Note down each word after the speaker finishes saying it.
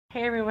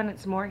Hey everyone,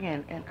 it's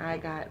Morgan, and I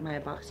got my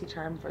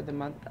Boxycharm for the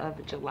month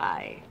of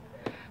July.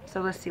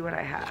 So let's see what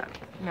I have.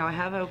 Now I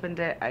have opened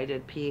it. I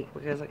did peek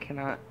because I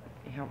cannot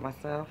help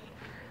myself.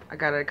 I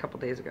got it a couple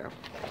days ago.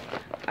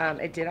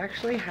 It did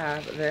actually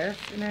have this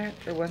in it.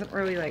 It wasn't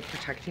really like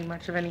protecting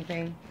much of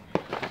anything.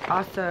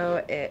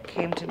 Also, it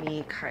came to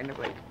me kind of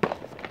like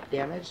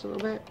damaged a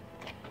little bit.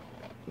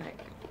 Like,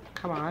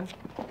 come on.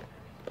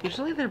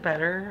 Usually they're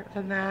better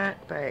than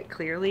that, but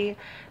clearly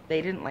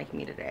they didn't like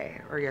me today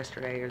or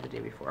yesterday or the day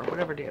before,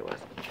 whatever day it was.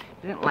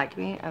 They didn't like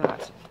me, and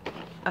that's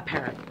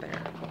apparent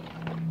there.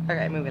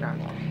 Okay, moving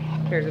on.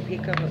 Here's a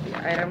peek of what the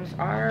items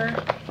are.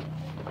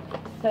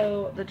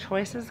 So the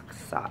choices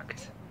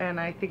sucked, and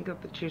I think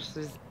that the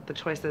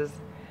choices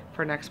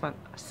for next month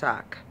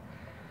suck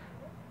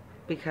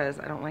because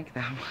I don't like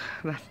them.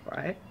 That's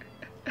why.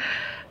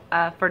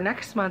 For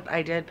next month,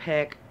 I did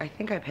pick, I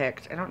think I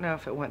picked, I don't know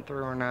if it went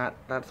through or not.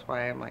 That's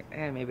why I'm like,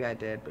 maybe I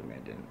did, but maybe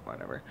I didn't,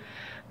 whatever.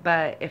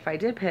 But if I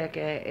did pick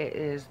it, it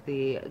is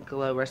the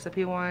Glow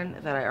Recipe one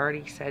that I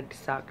already said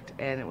sucked,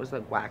 and it was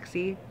like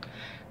waxy.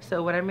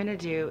 So what I'm going to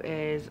do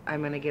is I'm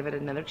going to give it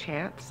another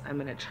chance. I'm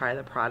going to try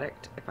the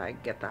product, if I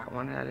get that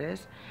one, that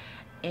is,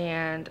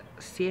 and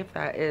see if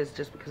that is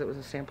just because it was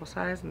a sample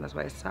size, and that's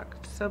why it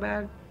sucked so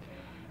bad,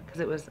 because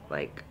it was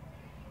like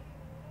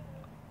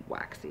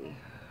waxy.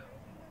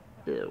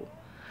 Ew.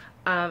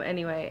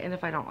 Anyway, and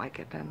if I don't like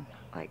it, then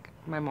like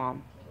my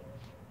mom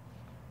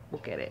will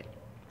get it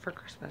for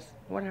Christmas.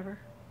 Whatever.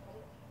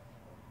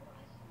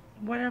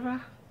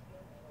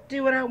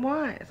 Do what I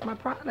want. It's my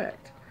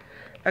product.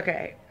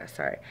 Okay,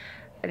 sorry.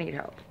 I need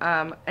help.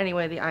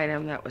 Anyway, the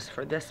item that was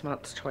for this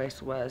month's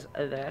choice was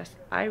this.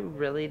 I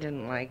really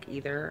didn't like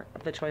either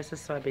of the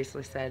choices, so I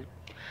basically said,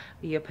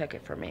 you pick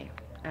it for me.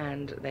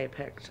 And they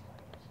picked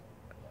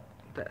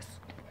this.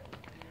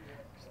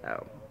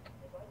 So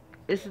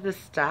this is the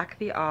Stack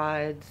the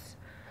Odds.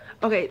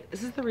 Okay,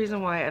 this is the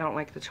reason why I don't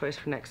like the choice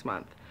for next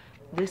month.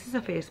 This is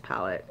a face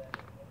palette.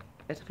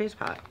 It's a face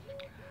palette.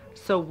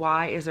 So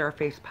why is there a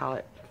face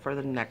palette for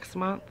the next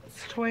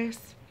month's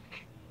choice?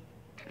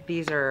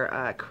 These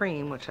are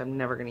cream, which I'm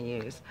never going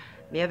to use.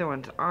 The other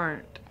ones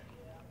aren't,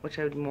 which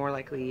I would more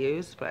likely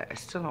use, but I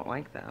still don't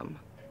like them.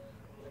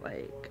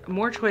 Like,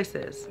 more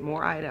choices,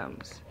 more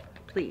items,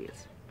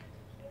 please.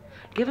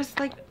 Give us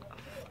like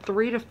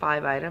 3 to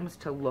 5 items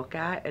to look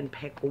at and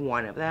pick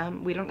one of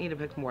them. We don't need to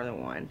pick more than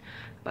one,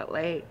 but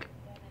like,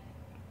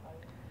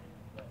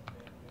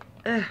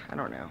 I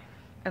don't know.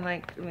 And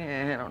like,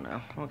 I don't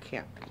know. I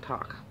can't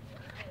talk.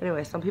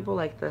 Anyway, some people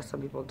like this,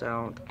 some people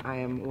don't. I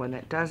am one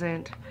that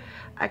doesn't.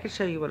 I can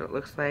show you what it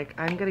looks like.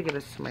 I'm gonna give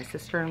this to my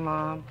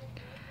sister-in-law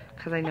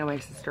because I know my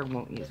sister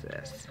won't use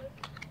this.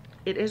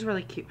 It is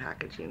really cute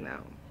packaging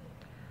though.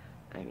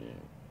 I mean,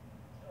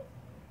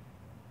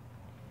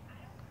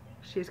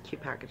 she has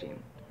cute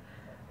packaging.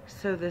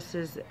 So this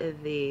is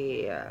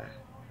the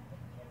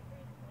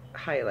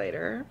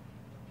highlighter,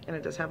 and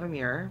it does have a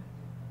mirror.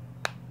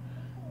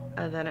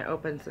 And then it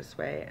opens this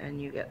way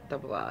and you get the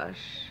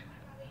blush.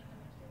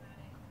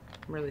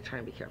 I'm really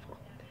trying to be careful.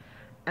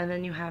 And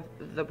then you have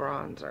the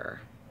bronzer.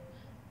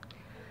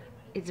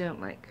 I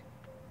don't like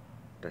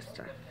this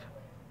stuff.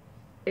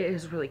 It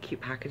is really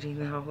cute packaging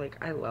though. Like,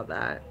 I love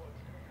that.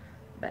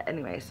 But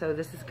anyway, so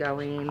this is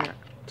going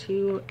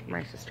to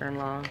my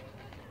sister-in-law.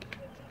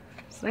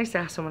 It's nice to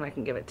have someone I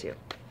can give it to.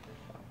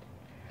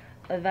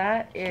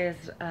 That is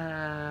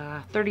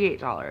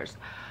 $38.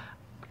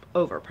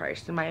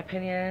 Overpriced in my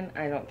opinion.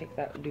 I don't think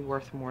that would be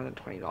worth more than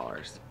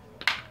 $20.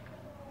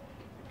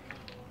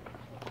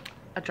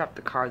 I dropped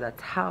the card.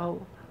 That's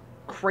how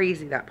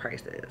crazy that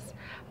price is.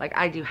 Like,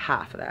 I do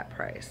half of that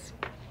price.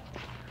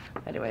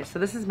 Anyway, so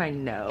this is my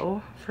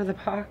no for the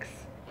box.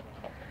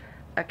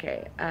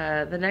 Okay,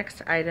 the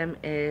next item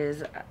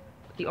is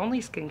the only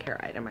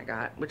skincare item I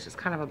got, which is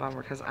kind of a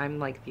bummer because I'm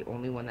like the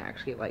only one that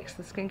actually likes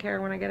the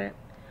skincare when I get it.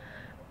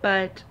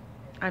 But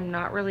I'm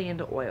not really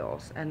into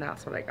oils, and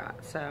that's what I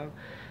got. So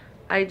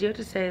I do have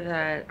to say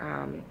that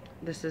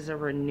this is a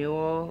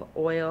renewal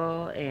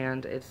oil,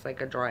 and it's like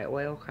a dry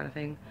oil kind of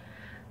thing.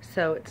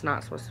 So it's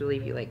not supposed to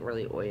leave you like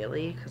really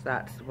oily, because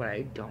that's what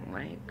I don't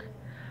like.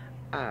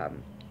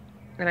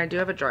 And I do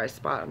have a dry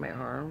spot on my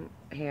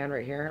hand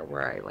right here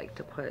where I like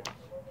to put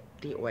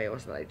the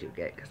oils that I do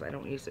get, because I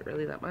don't use it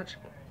really that much.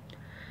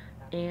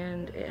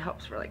 And it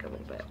helps for like a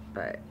little bit,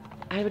 but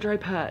I have a dry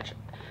patch.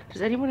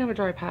 Does anyone have a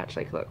dry patch?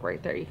 Like, look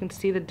right there, you can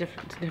see the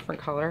different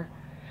color.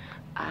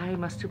 I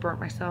must have burnt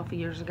myself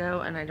years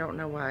ago, and I don't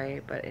know why,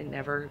 but it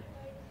never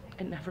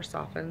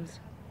softens.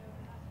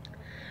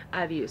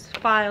 I've used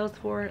files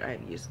for it,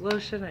 I've used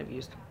lotion, I've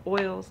used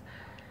oils.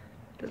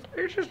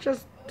 It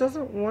just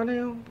doesn't want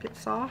to get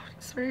soft.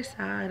 It's very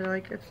sad.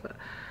 Like,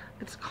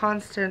 it's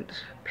constant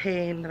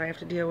pain that I have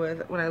to deal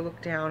with when I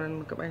look down and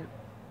look at my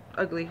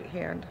ugly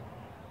hand.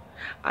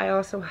 I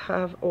also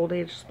have old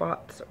age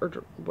spots, or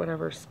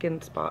whatever,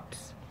 skin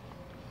spots.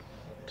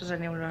 Does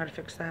anyone know how to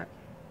fix that?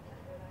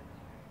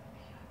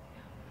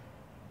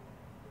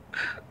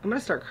 I'm gonna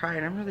start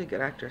crying. I'm a really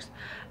good actress.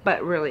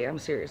 But really, I'm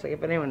serious. Like,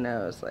 if anyone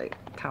knows, like,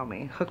 tell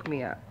me. Hook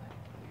me up.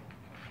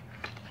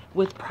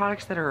 with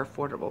products that are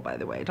affordable, by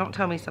the way. Don't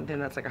tell me something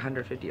that's like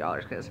 $150,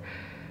 because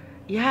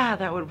yeah,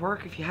 that would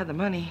work if you had the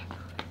money.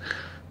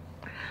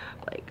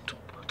 Like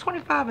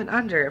 25 and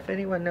under, if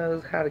anyone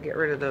knows how to get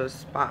rid of those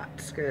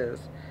spots, because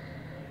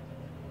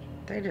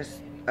they're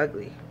just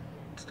ugly.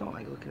 Just don't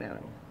like looking at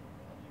them.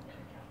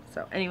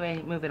 So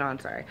anyway, moving on,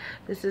 sorry.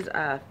 This is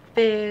a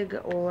fig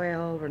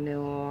oil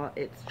renewal.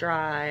 It's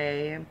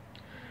dry.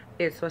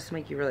 It's supposed to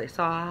make you really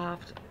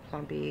soft,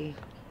 plumpy.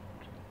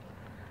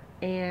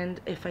 And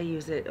if I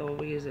use it,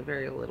 I'll use it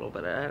very little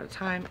bit at a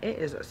time. It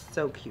is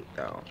so cute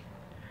though.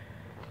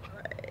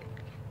 Like,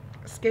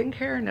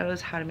 skincare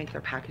knows how to make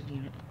their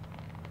packaging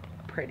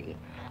pretty.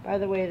 By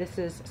the way, this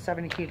is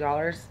 $72.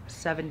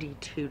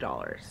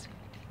 $72.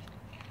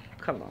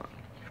 Come on.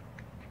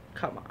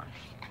 Come on.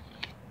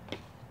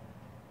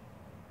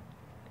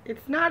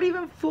 It's not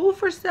even full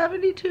for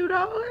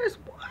 $72?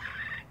 What?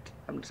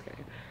 I'm just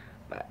kidding.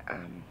 But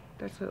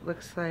that's what it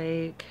looks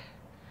like.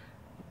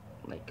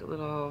 Like a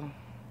little,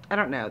 I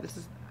don't know. This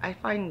is, I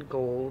find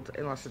gold,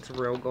 unless it's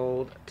real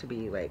gold, to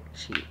be like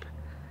cheap.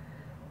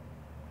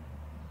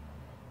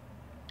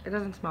 It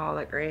doesn't smell all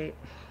that great,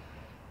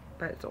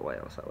 but it's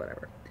oil, so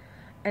whatever.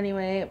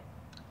 Anyway,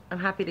 I'm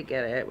happy to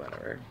get it,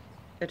 whatever.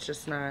 It's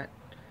just not,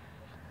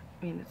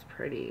 I mean, it's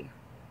pretty.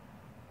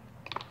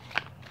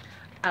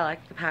 I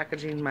like the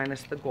packaging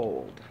minus the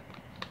gold.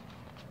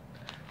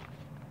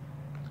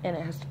 And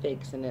it has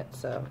figs in it,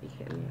 so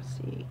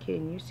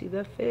can you see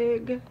the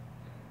fig? It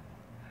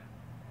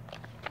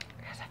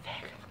has a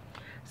fig.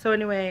 So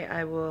anyway,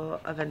 I will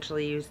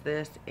eventually use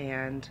this,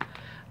 and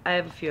I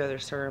have a few other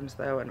serums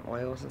though, and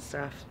oils and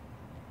stuff.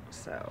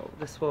 So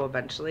this will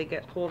eventually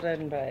get pulled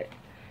in, but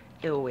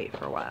it will wait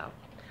for a while.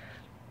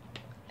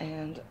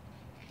 And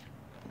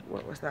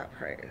what was that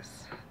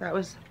price? That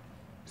was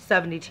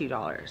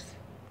 $72.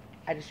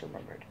 I just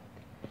remembered.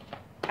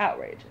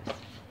 Outrageous.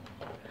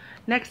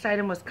 Next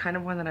item was kind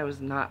of one that I was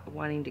not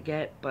wanting to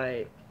get,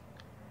 but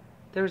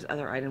there was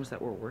other items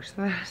that were worse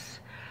than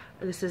this.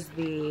 This is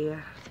the,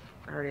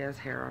 already has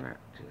hair on it.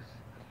 Jeez.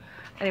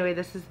 Anyway,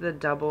 this is the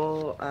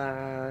double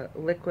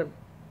liquid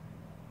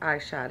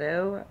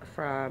eyeshadow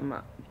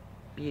from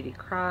Beauty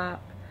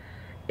Crop.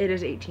 It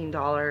is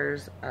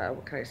 $18.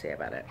 What can I say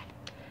about it?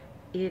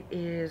 It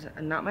is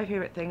not my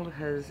favorite thing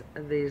because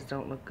these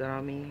don't look good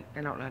on me.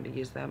 I don't know how to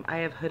use them. I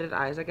have hooded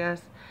eyes, I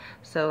guess.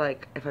 So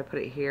like if I put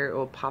it here, it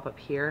will pop up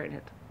here and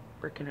it's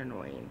freaking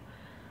annoying.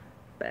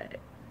 But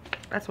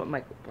that's what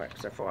my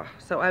wipes are for.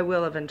 So I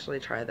will eventually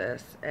try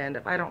this. And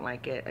if I don't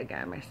like it,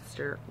 again, my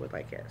sister would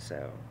like it.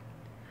 So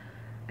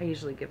I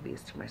usually give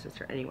these to my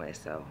sister anyway.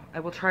 So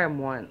I will try them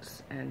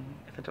once. And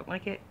if I don't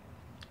like it,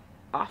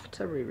 off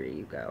to Riri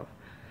you go.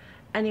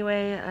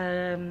 Anyway,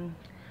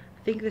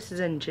 I think this is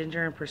in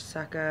ginger and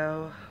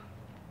prosecco.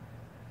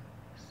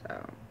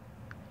 So,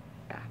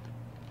 yeah.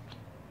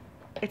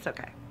 It's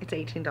okay. It's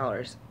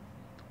 $18,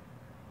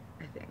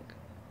 I think.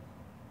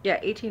 Yeah,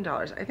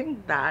 $18. I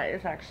think that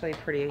is actually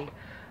pretty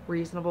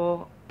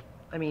reasonable.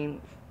 I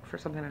mean, for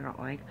something I don't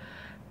like.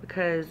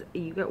 Because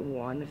you get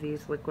one of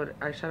these liquid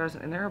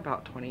eyeshadows and they're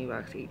about 20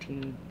 bucks,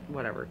 18,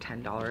 whatever,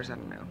 $10, I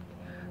don't know.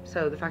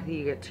 So the fact that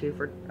you get two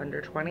for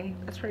under 20,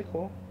 that's pretty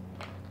cool.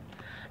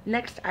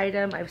 Next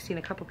item I've seen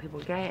a couple people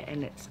get,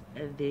 and it's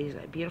these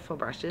beautiful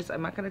brushes.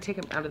 I'm not going to take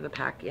them out of the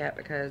pack yet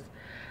because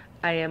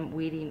I am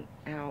weeding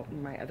out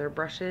my other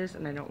brushes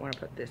and I don't want to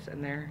put this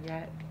in there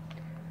yet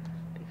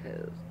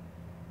because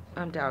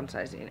I'm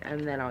downsizing,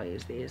 and then I'll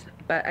use these.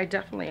 But I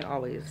definitely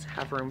always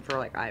have room for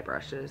like eye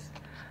brushes.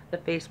 The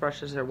face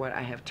brushes are what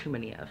I have too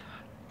many of,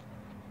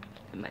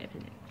 in my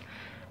opinion.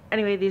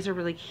 Anyway, these are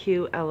really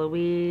cute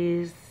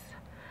Eloise.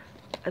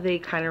 They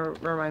kind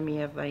of remind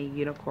me of my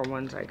unicorn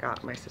ones. I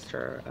got my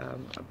sister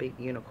a big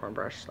unicorn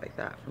brush like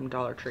that from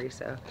Dollar Tree,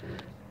 so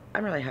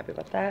I'm really happy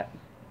about that.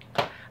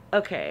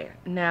 Okay,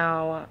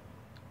 now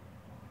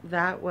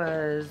that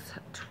was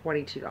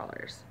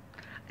 $22.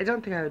 I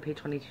don't think I would pay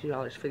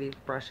 $22 for these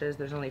brushes.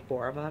 There's only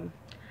 4 of them,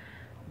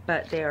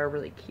 but they are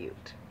really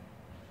cute.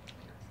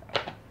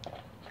 So.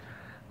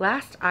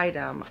 Last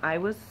item, I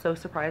was so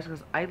surprised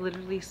because I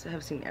literally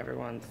have seen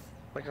everyone's,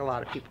 like a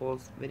lot of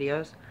people's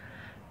videos.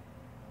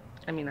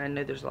 I mean, I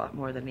know there's a lot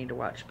more that I need to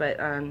watch, but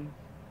I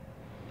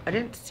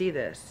didn't see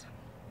this.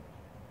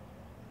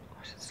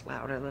 Gosh, it's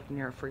loud. I live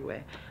near a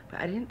freeway,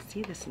 but I didn't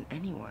see this in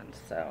anyone's,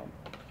 so.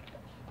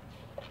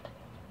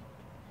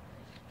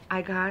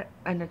 I got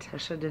a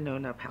Natasha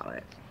Denona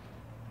palette.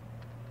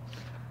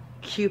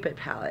 Cupid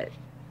palette.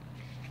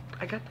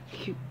 I got the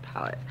Cupid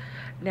palette.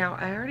 Now,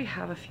 I already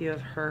have a few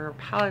of her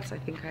palettes. I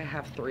think I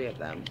have 3 of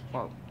them.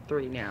 Well,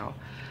 3 now.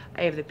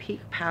 I have the Peak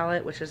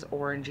palette, which is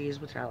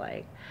oranges, which I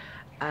like.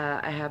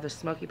 I have the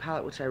Smoky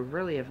palette, which I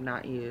really have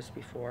not used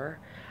before.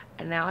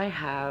 And now I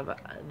have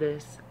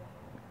this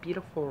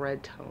beautiful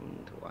red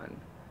toned one.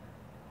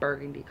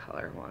 Burgundy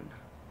color one.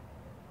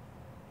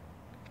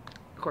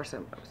 Of course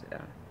I'm upside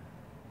down.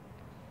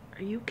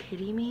 Are you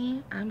kidding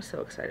me? I'm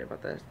so excited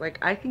about this. Like,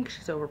 I think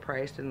she's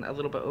overpriced and a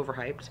little bit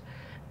overhyped,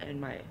 in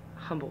my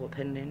humble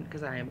opinion,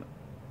 because I am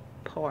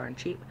poor and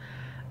cheap.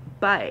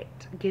 But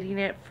getting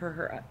it for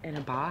her in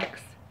a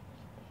box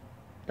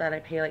that I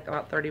pay like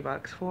about 30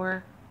 bucks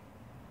for,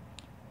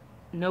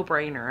 no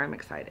brainer. I'm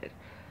excited.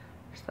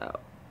 So,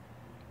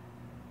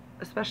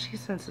 especially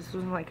since this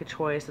wasn't like a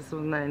choice, this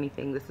wasn't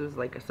anything, this was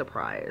like a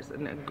surprise,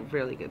 and a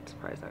really good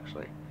surprise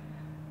actually.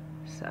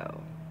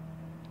 So,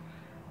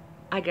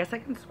 I guess I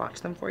can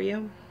swatch them for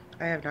you.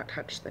 I have not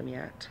touched them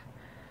yet.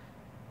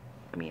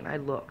 I mean, I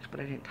looked, but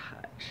I didn't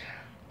touch.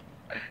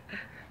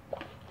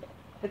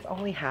 It's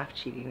only half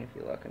cheating if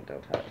you look and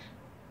don't touch.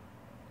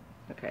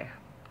 Okay,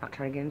 not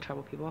trying to get in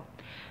trouble, people.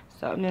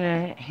 So I'm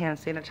gonna hand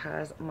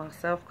sanitize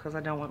myself because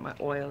I don't want my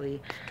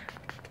oily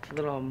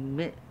little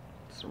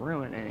mitts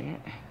ruining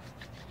it.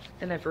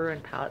 And I've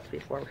ruined palettes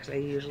before because I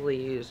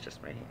usually use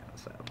just my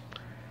hands, so.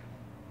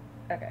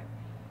 Okay.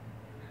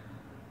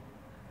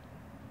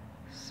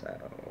 So,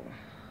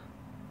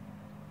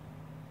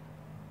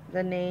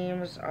 the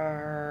names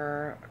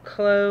are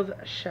Clove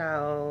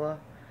Shell,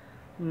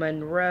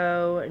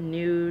 Monroe,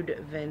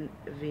 Nude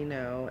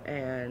Vino,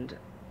 and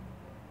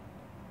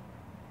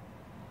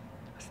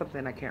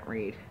something I can't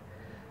read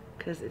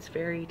because it's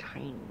very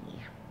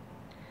tiny.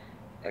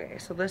 Okay,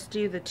 so let's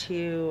do the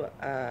two,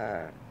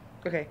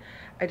 okay,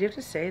 I do have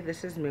to say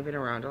this is moving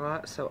around a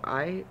lot, so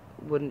I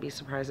wouldn't be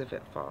surprised if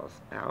it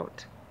falls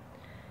out.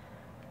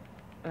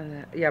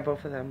 Yeah,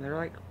 both of them, they're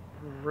like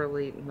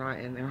really not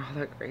in there all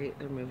that great.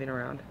 They're moving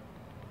around.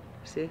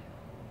 See?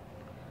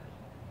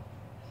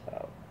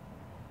 So,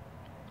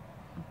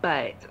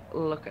 but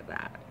look at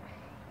that.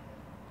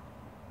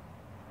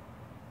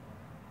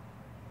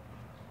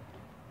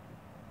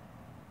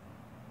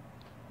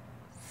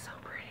 So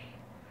pretty.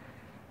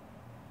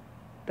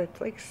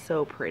 That's like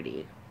so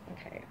pretty.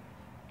 Okay,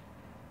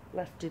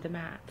 let's do the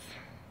mattes.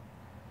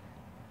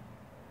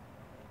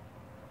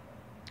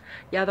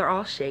 Yeah, they're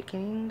all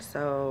shaking,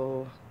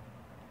 so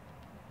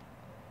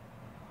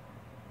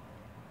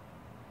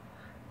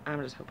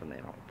I'm just hoping they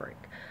don't break.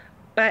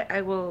 But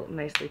I will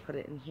nicely put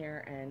it in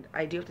here, and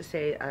I do have to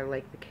say I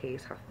like the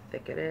case, how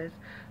thick it is,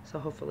 so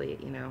hopefully,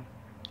 you know,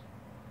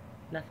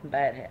 nothing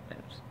bad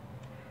happens.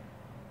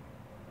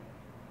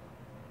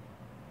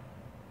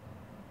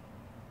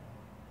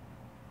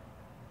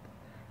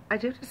 I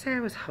do have to say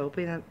I was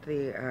hoping that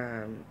the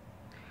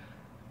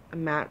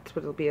mattes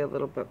would be a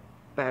little bit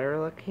better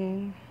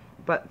looking,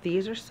 but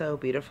these are so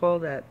beautiful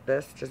that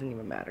this doesn't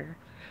even matter,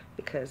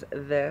 because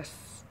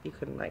this you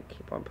can like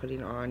keep on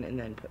putting on and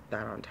then put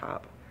that on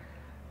top,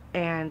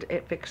 and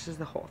it fixes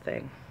the whole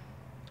thing.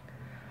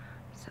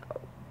 So,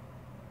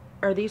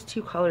 are these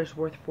two colors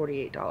worth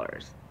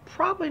 $48?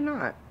 Probably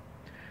not,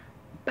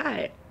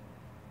 but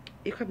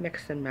you could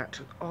mix and match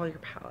with all your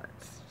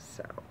palettes.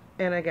 So,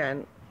 and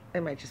again, it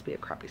might just be a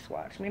crappy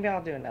swatch. Maybe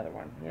I'll do another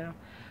one, you know,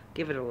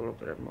 give it a little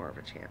bit more of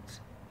a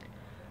chance.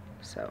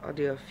 So I'll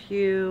do a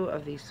few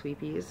of these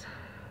sweepies.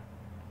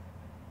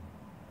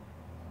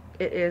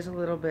 It is a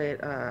little bit,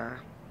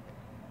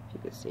 if you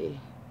could see,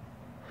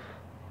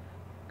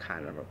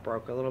 kind of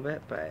broke a little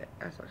bit, but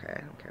that's okay,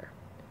 I don't care.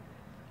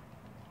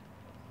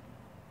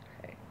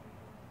 Okay.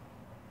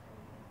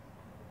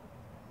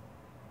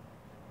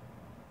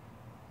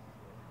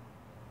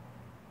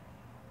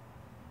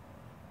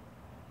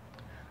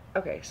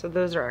 Okay, so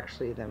those are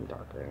actually them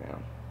darker now.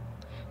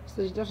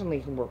 So you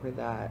definitely can work with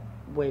that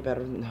way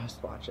better than those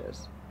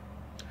swatches.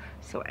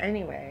 So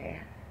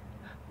anyway,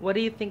 what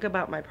do you think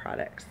about my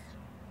products?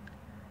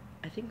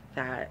 I think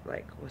that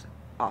like was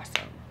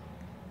awesome.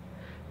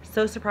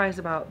 So surprised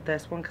about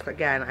this one because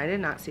again, I did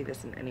not see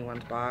this in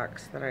anyone's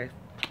box that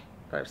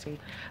I've seen.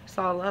 I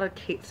saw a lot of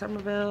Kate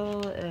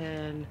Somerville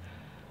and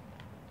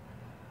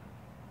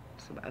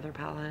some other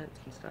palettes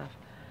and stuff,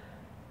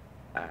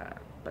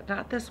 but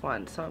not this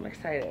one. So I'm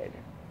excited.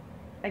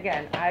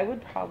 Again, I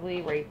would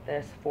probably rate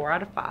this 4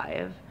 out of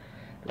 5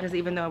 because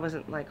even though I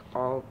wasn't like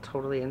all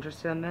totally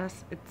interested in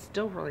this, it's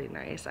still really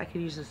nice. I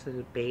could use this as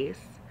a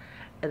base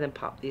and then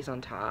pop these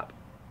on top.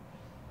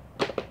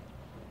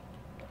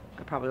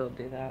 I probably will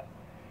do that.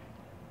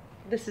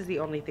 This is the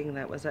only thing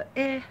that was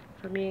a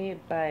for me,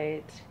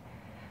 but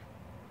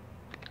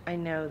I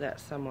know that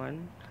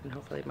someone, and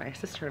hopefully my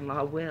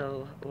sister-in-law,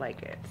 will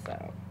like it.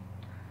 So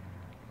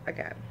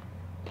again,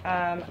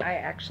 I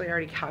actually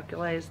already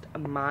calculated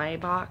my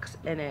box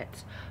and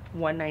it's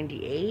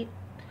 $198.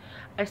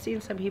 I've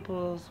seen some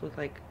people's with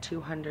like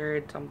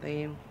 200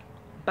 something,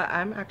 but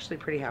I'm actually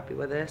pretty happy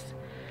with this.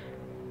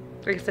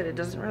 Like I said, it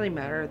doesn't really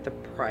matter the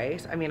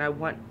price. I mean, I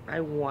want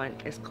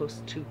as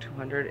close to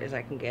 200 as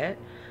I can get,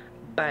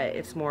 but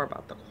it's more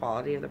about the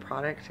quality of the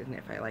product and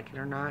if I like it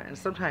or not. And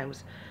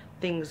sometimes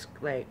things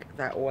like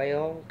that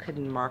oil could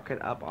mark it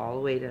up all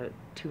the way to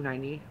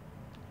 $290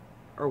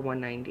 or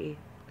 $190.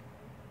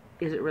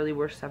 Is it really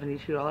worth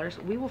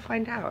 $72? We will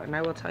find out, and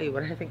I will tell you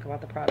what I think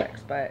about the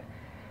products, but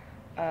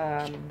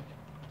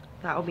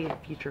that will be a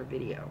future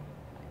video.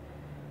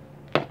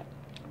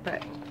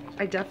 But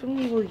I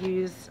definitely will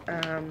use,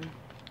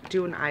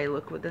 do an eye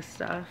look with this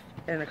stuff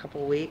in a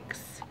couple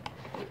weeks,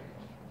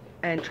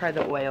 and try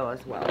the oil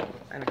as well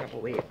in a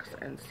couple weeks,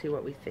 and see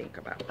what we think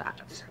about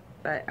that.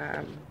 But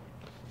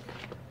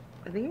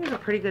I think it was a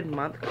pretty good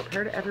month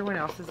compared to everyone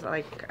else's.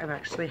 Like, I'm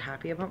actually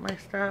happy about my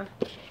stuff.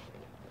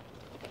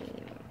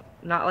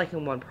 Not like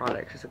in one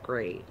product, it's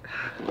great.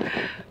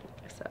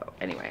 So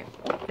anyway,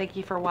 thank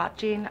you for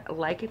watching.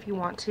 Like if you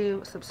want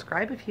to,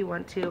 subscribe if you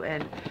want to,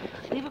 and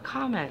leave a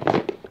comment.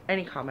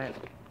 Any comment.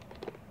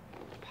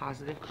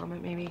 Positive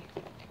comment maybe.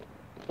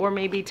 Or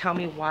maybe tell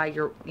me why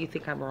you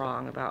think I'm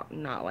wrong about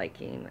not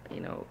liking,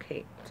 you know,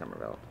 Kate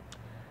Somerville.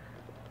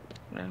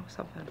 You know,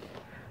 something.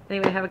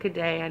 Anyway, have a good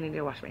day. I need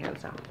to wash my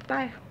hands now.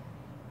 Bye.